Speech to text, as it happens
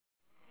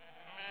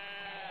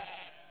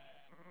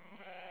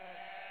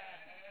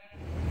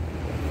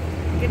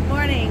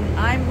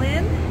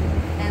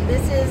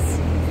This is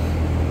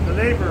the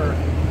neighbor.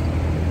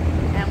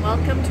 And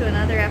welcome to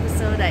another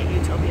episode at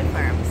Ewetopia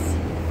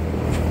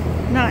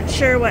Farms. Not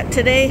sure what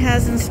today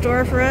has in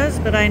store for us,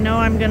 but I know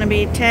I'm going to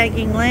be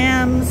tagging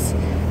lambs.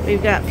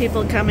 We've got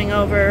people coming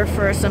over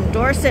for some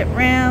Dorset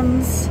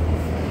rams,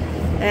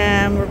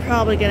 and we're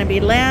probably going to be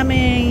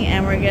lambing,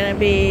 and we're going to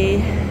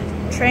be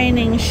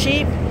training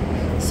sheep.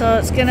 So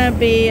it's going to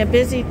be a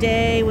busy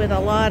day with a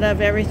lot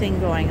of everything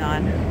going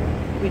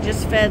on. We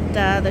just fed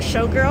the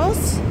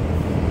showgirls,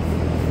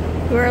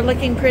 who are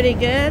looking pretty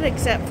good,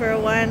 except for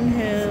one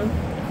who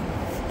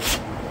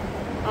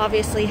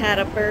obviously had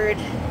a bird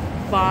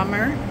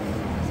bomber.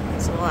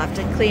 So we'll have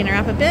to clean her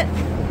up a bit.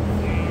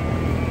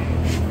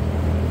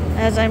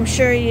 As I'm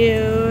sure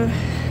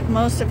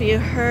most of you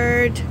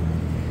heard,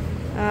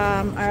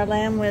 our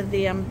lamb with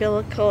the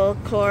umbilical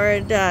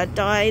cord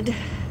died.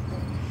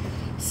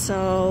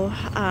 So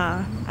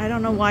I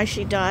don't know why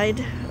she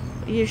died.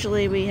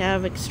 Usually we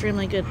have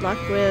extremely good luck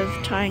with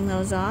tying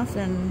those off,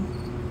 and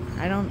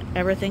I don't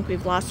ever think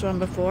we've lost one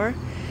before.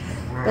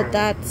 But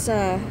that's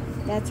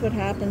what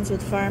happens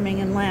with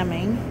farming and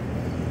lambing.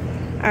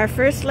 Our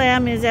first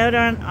lamb is out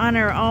on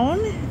her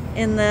own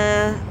in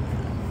the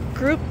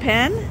group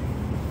pen.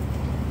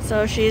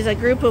 So she's a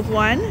group of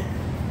one,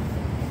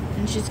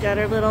 and she's got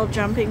her little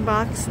jumping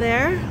box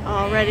there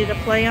all ready to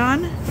play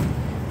on.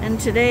 And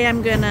today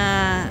I'm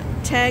gonna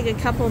tag a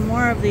couple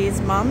more of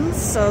these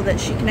mums so that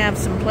she can have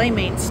some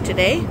playmates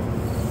today.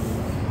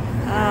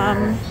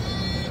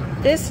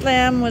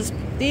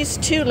 These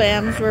two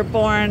lambs were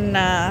born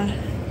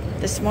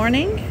this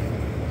morning,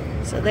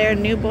 so they're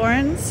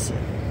newborns.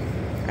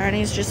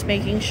 Arnie's just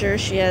making sure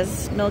she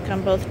has milk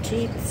on both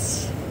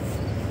teats.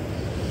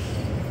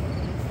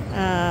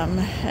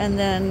 And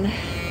then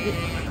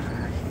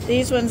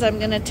these ones I'm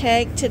gonna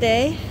tag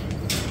today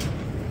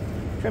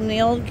from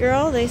the old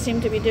girl. They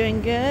seem to be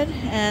doing good,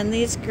 and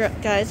these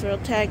guys will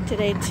tag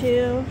today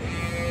too.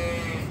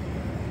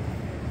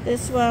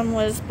 This one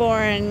was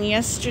born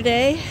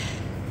yesterday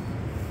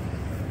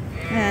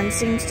and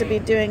seems to be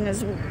doing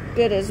as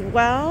good as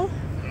well.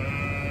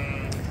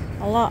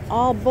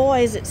 All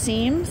boys, it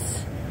seems.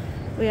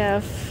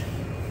 I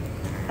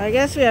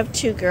guess we have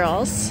two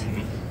girls.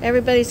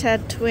 Everybody's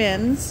had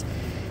twins,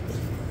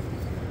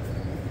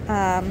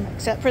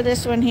 except for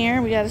this one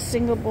here. We got a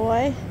single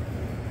boy.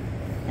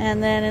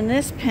 And then in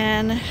this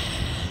pen,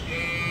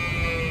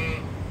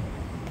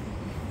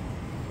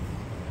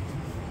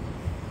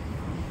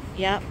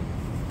 yep,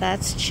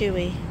 that's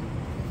Chewy.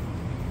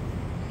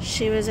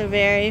 She was a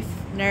very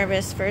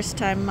nervous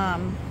first-time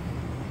mom.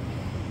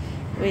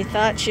 We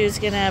thought she was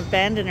going to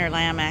abandon her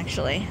lamb,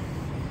 actually.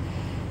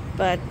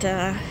 But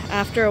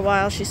after a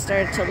while, she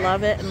started to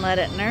love it and let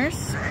it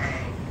nurse.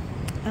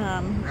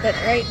 But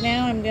right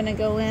now, I'm going to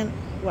go in,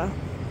 well,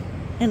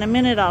 in a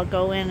minute I'll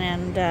go in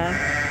and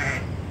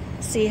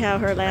see how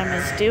her lamb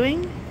is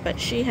doing, but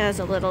she has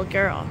a little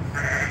girl.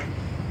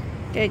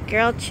 Good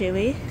girl,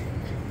 Chewy.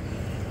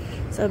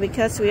 So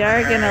because we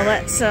are going to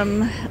let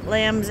some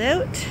lambs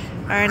out,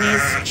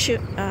 Arnie's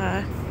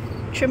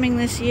trimming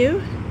this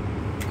ewe,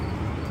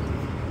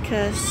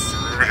 because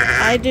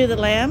I do the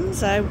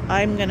lambs.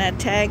 I'm going to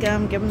tag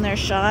them, give them their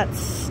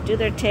shots, do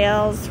their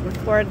tails,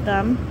 record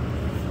them,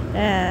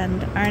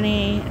 and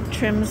Arnie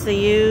trims the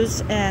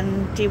ewes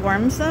and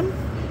deworms them.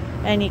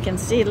 And you can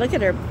see, look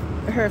at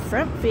her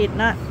front feet,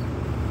 yeah.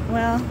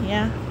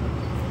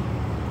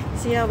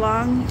 See how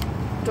long?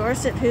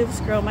 Dorset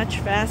hooves grow much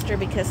faster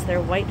because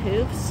they're white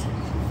hooves.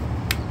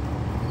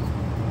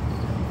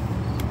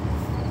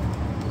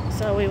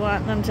 So we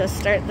want them to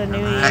start the new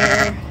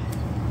year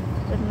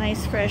with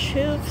nice fresh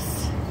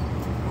hooves.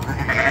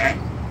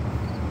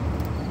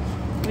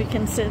 We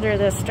consider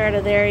the start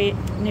of their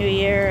new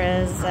year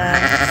as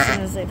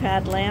soon as they've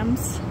had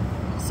lambs.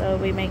 So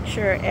we make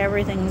sure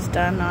everything's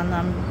done on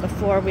them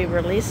before we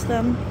release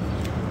them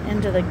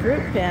into the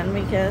group pen,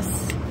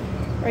 because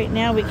right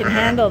now we can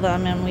handle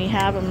them and we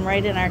have them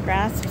right in our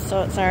grasp.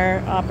 So it's our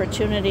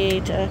opportunity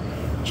to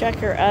check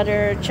her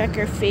udder, check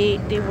her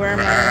feet, deworm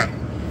her,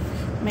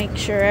 make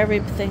sure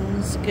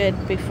everything's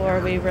good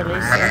before we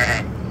release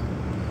her.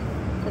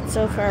 But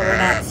so far we're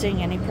not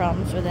seeing any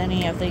problems with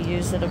any of the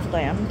ewes that have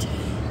lambed.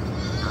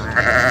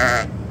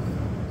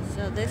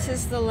 So this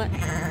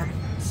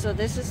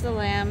is the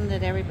lamb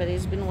that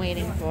everybody's been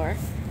waiting for.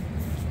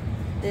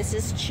 This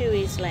is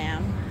Chewy's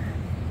lamb.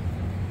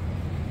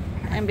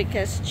 And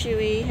because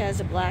Chewy has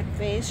a black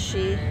face,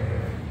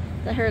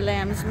 her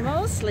lamb's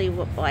mostly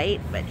white,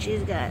 but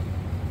she's got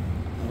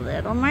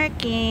little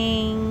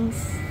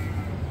markings.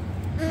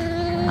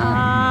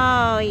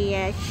 Oh,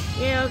 yes,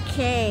 you're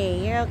okay,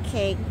 you're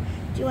okay.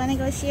 Do you want to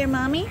go see your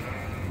mommy?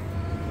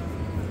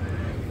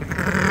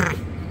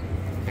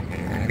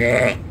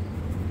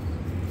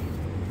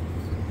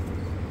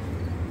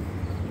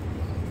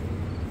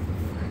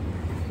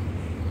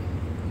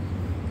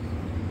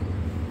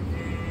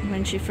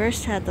 When she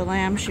first had the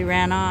lamb, she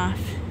ran off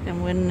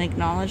and wouldn't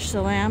acknowledge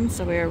the lamb,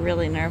 so we were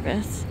really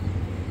nervous.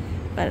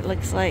 But it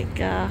looks like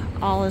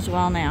all is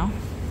well now.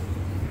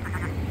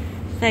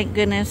 Thank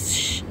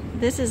goodness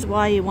this is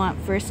why you want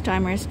first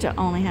timers to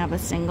only have a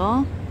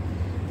single,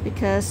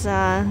 because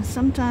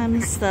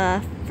sometimes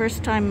the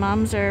first time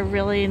moms are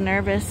really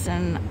nervous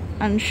and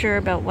unsure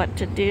about what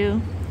to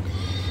do,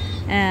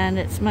 and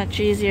it's much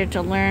easier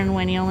to learn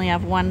when you only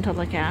have one to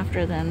look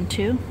after than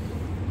two.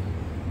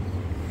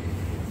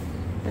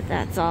 But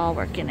that's all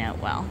working out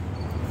well.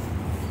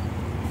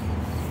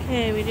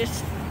 Okay, we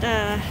just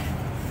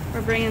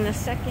we're bringing the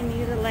second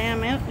ewe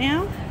lamb out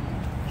now.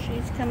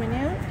 She's coming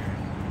out.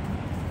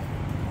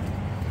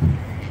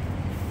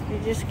 We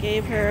just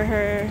gave her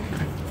her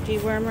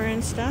dewormer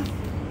and stuff.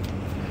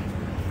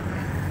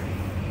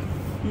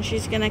 And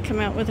she's gonna come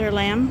out with her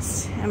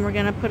lambs, and we're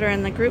gonna put her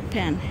in the group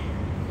pen.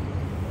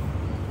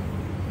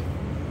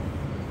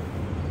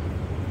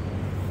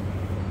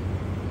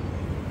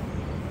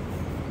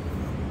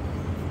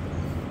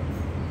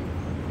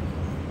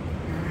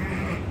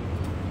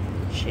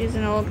 She's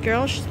an old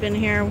girl. She's been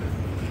here.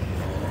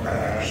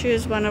 She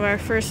was one of our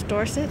first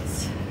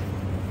Dorsets.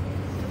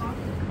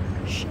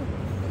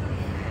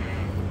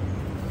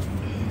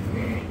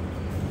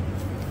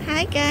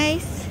 Hi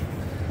guys.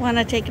 Want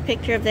to take a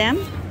picture of them?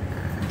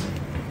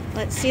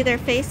 Let's see their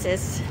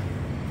faces.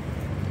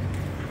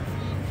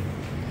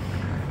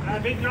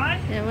 Big guy?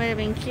 It would have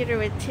been cuter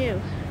with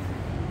two.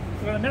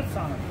 We got a mitts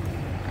on him.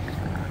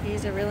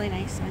 He's a really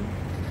nice one.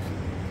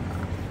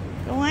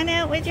 Go on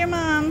out with your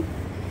mom.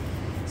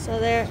 So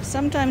there,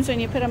 sometimes when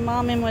you put a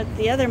mom in with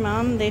the other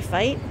mom, they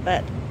fight,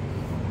 but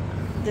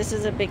this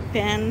is a big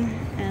pen,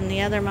 and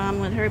the other mom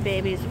with her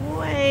baby's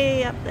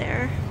way up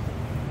there.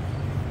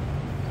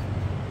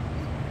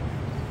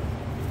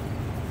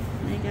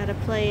 They got a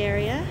play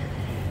area.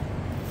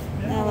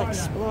 They'll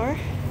explore.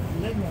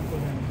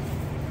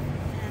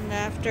 And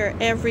after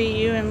every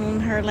ewe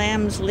and her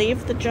lambs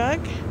leave the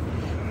jug,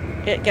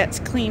 it gets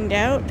cleaned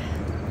out.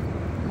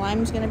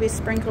 Lime's going to be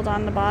sprinkled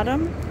on the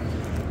bottom,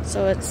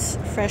 so it's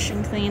fresh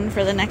and clean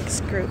for the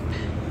next group.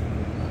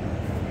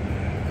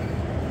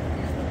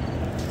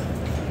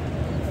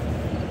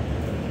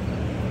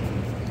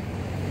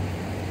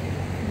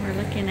 We're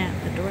looking at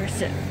the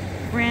Dorset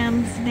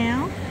rams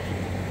now.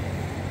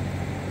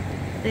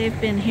 They've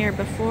been here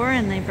before,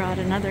 and they brought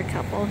another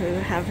couple who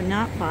have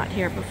not bought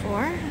here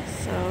before.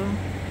 So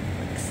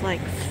looks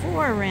like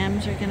 4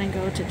 rams are going to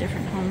go to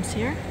different homes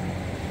here.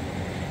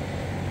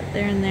 But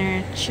they're in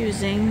there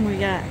choosing. We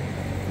got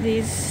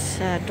these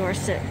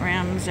Dorset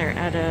rams are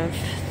out of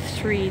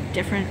 3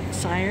 different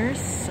sires,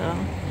 so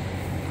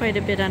quite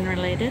a bit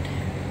unrelated.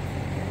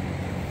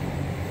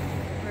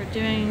 We're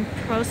doing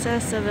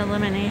process of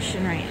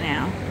elimination right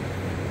now.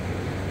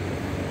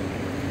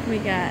 We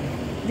got,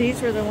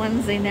 these were the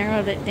ones they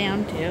narrowed it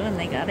down to, and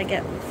they gotta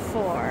get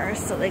 4,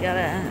 so they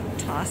gotta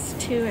toss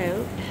 2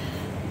 out.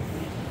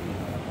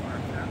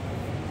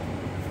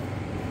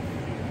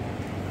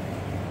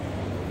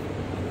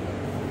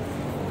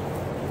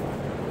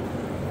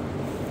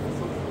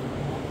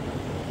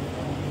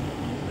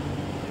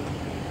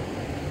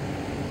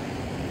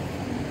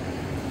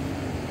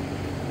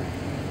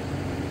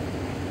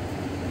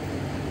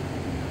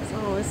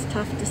 Always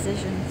tough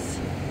decisions.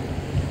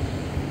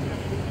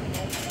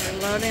 We're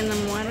loading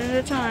them one at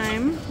a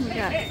time. We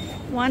got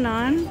 1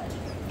 on,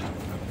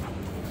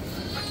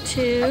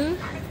 2.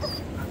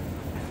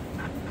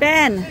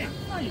 Ben!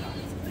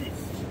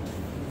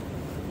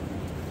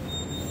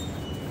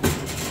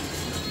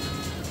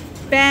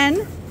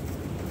 Ben!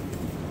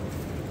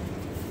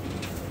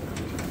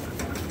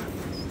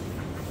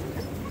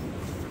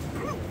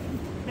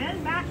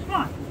 Ben, Max, come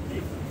on.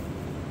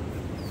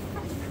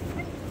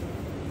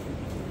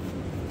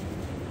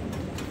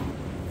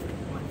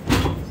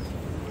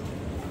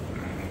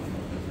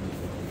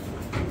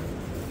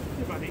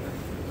 Buddy.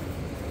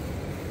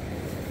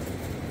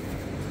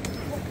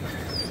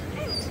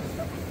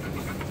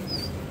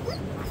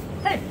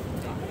 Hey.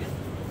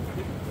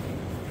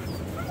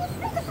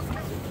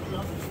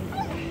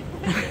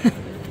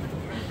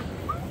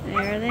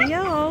 There they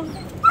go.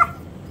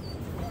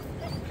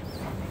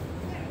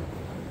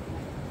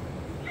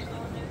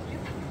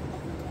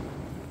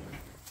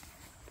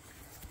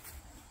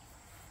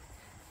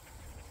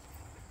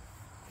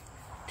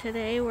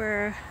 Today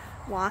we're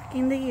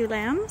walking the ewe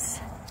lambs.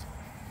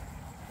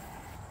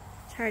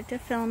 It's hard to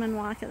film and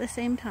walk at the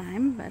same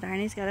time, but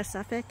Arnie's got a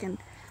Suffolk, and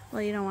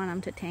well, you don't want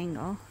them to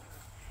tangle.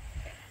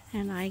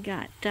 And I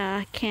got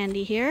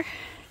Candy here.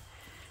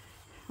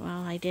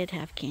 Well, I did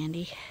have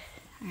Candy.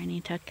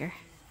 Arnie took her.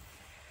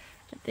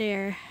 But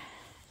they're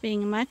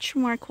being much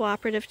more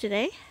cooperative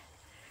today.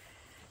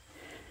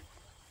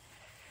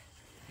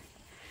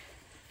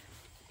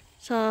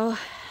 So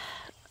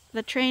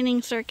the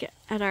training circuit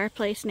at our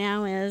place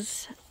now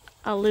is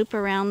a loop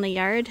around the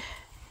yard.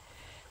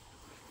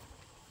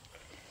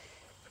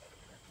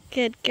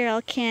 Good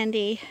girl,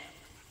 Candy.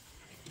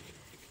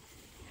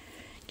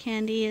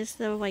 Candy is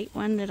the white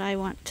one that I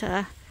want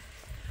to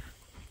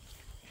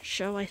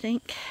show, I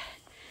think.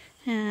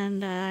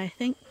 And I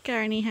think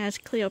Arnie has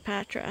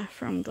Cleopatra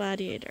from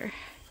Gladiator.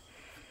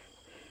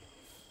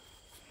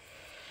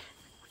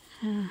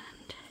 And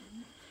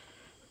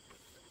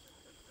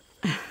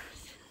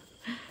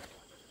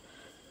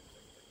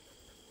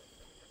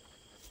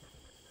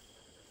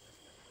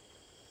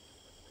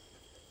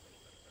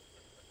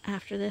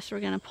after this, we're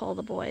going to pull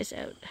the boys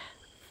out.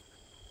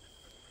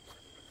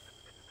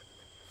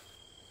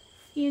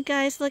 You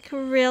guys look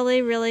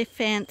really, really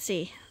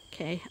fancy.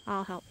 Okay,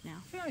 I'll help now.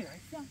 Sit down,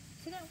 sit down,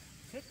 sit down,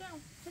 sit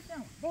down, sit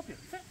down. Both of you,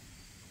 sit.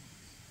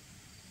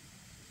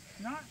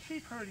 Not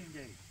sheep herding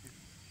day.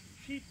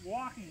 It's sheep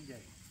walking day.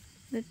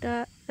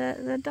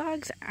 The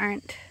dogs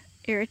aren't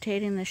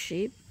irritating the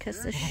sheep,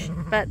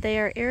 but they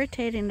are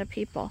irritating the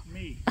people.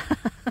 Me.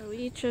 So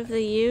each of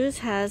the ewes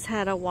has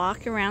had a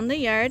walk around the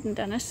yard and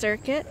done a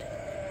circuit.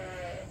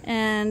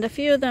 And a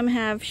few of them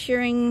have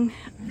shearing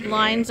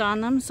lines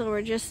on them, so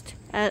we're just,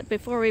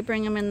 before we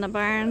bring them in the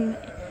barn,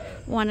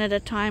 one at a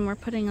time, we're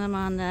putting them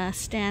on the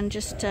stand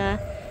just to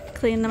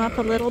clean them up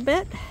a little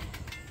bit.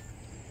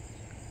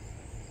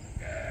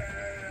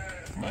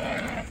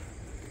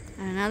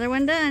 Another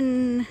one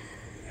done.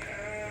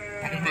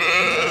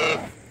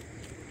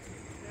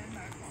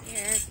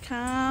 Here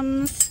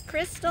comes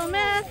Crystal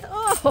Meth.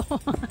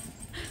 Oh,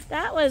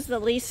 that was the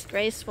least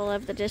graceful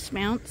of the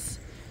dismounts.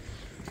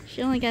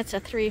 She only gets a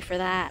 3 for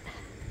that.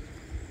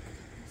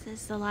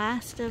 This is the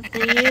last of the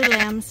ewe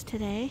lambs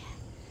today.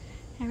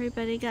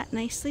 Everybody got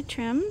nicely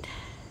trimmed.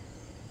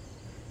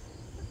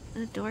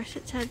 The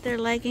Dorsets had their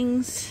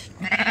leggings,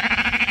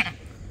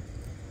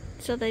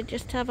 so they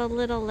just have a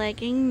little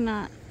legging,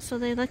 not so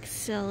they look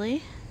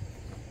silly.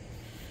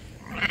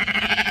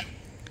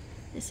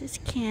 This is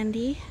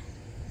Candy.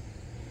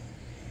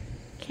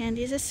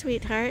 Candy's a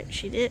sweetheart.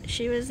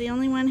 She was the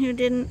only one who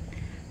didn't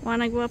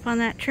want to go up on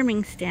that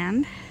trimming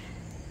stand.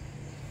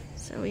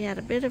 So we had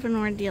a bit of an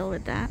ordeal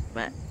with that,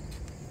 but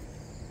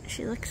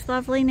she looks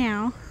lovely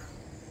now.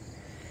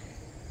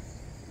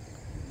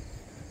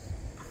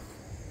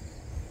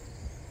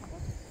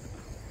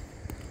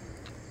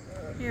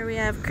 Here we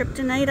have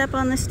Kryptonite up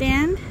on the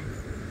stand.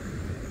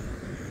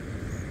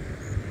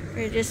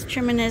 We're just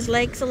trimming his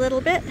legs a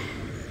little bit,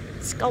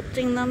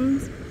 sculpting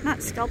them, not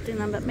sculpting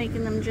them, but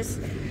making them just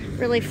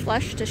really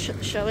flush to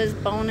show his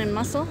bone and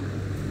muscle.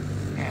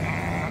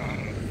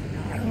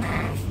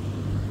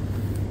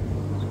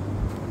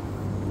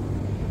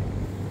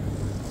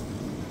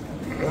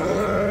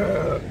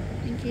 I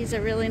think he's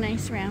a really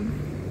nice ram.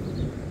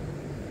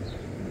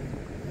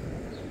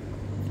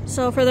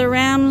 So for the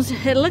rams,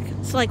 it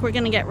looks like we're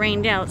going to get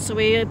rained out. So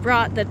we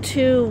brought the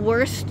 2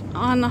 worst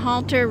on the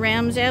halter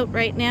rams out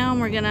right now,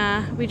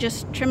 and we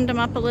just trimmed them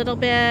up a little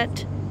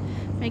bit,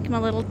 make him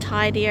a little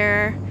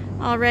tidier.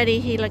 Already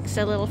he looks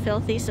a little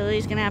filthy, so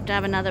he's going to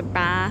have another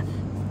bath.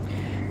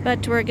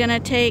 But we're going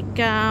to take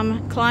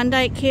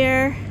Klondike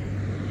here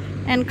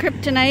and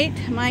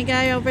Kryptonite, my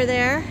guy over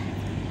there,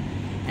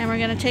 and we're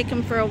going to take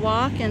him for a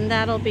walk, and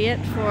that'll be it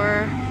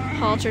for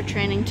halter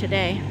training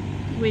today.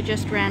 We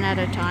just ran out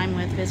of time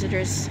with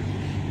visitors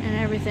and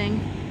everything.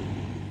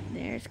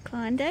 There's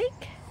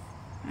Klondike.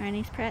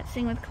 Arnie's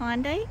practicing with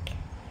Klondike.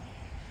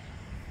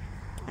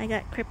 I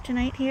got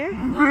Kryptonite here.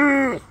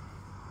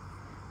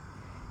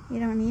 You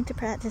don't need to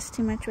practice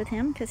too much with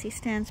him because he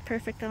stands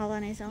perfect all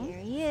on his own. Here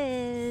he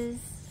is.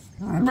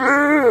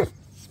 Smile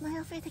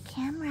for the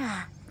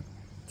camera.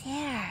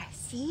 There,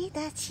 see?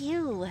 That's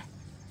you.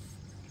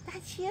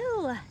 That's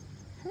you.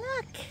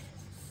 Look.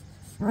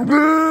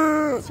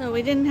 So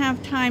we didn't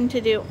have time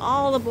to do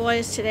all the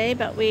boys today,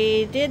 but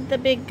we did the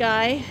big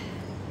guy.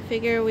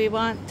 Figure we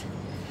want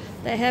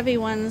the heavy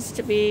ones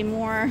to be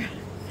more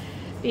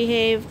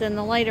behaved than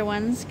the lighter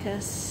ones,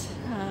 because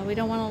we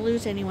don't want to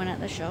lose anyone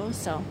at the show.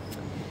 So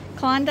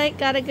Klondike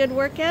got a good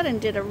workout and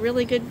did a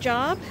really good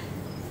job,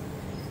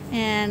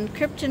 and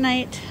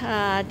Kryptonite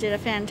did a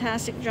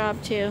fantastic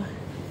job too,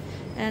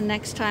 and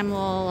next time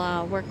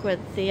we'll work with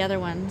the other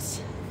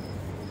ones.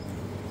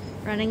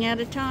 Running out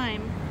of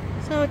time.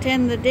 So to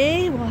end the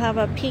day, we'll have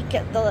a peek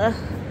at the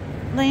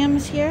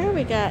lambs here.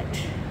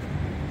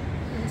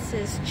 This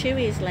is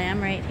Chewy's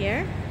lamb right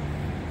here.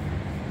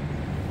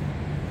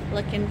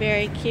 Looking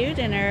very cute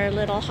in her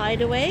little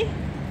hideaway.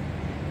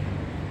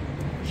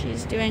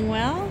 She's doing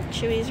well.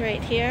 Chewy's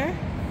right here,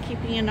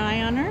 keeping an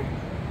eye on her.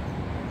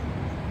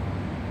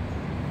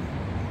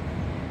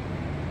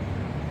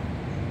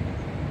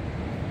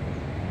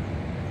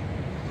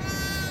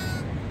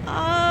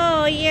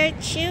 Oh, you're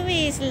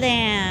Chewy's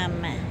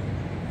lamb.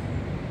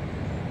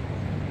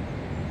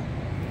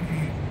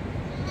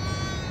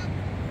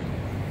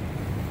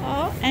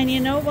 Oh, and you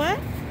know what?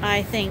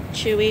 I think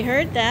Chewy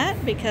heard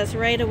that, because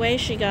right away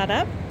she got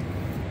up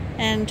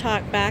and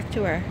talked back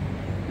to her.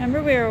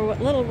 Remember, we were a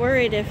little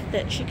worried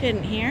that she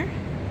couldn't hear,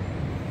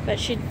 but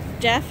she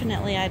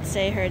definitely, I'd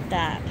say, heard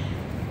that.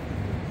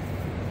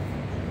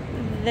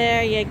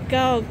 There you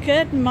go.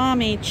 Good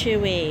mommy,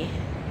 Chewy.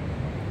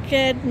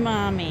 Good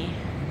mommy.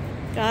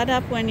 Got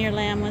up when your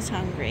lamb was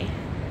hungry.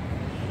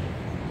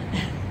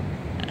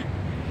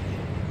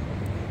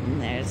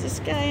 And there's this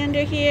guy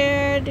under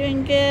here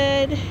doing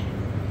good.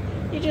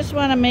 You just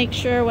want to make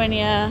sure when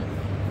you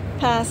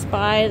pass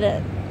by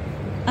that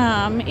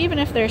even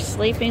if they're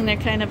sleeping, they're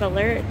kind of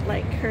alert,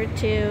 like her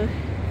too.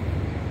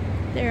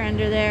 They're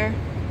under there.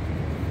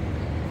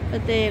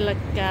 But they look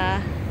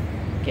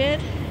good.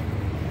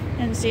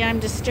 And see, I'm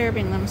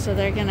disturbing them, so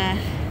they're gonna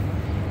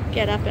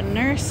get up and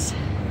nurse.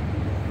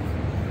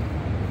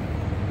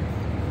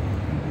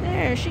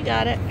 There, she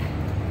got it.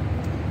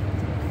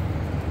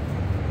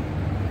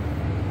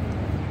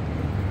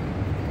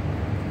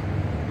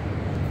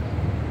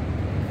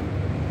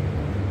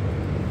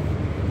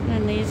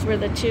 And these were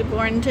the two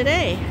born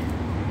today.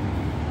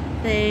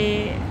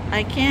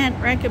 I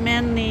can't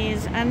recommend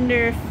these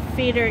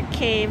underfeeder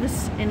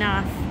caves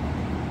enough.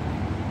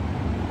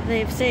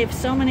 They've saved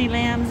so many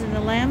lambs, and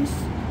the lambs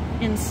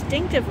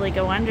instinctively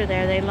go under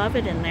there. They love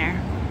it in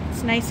there.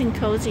 It's nice and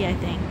cozy, I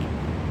think.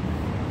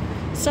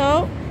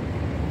 So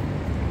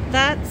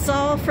that's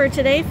all for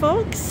today,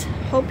 folks.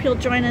 Hope you'll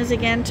join us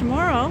again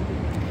tomorrow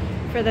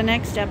for the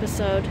next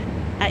episode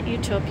at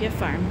Ewetopia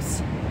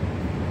Farms.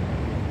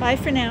 Bye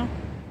for now.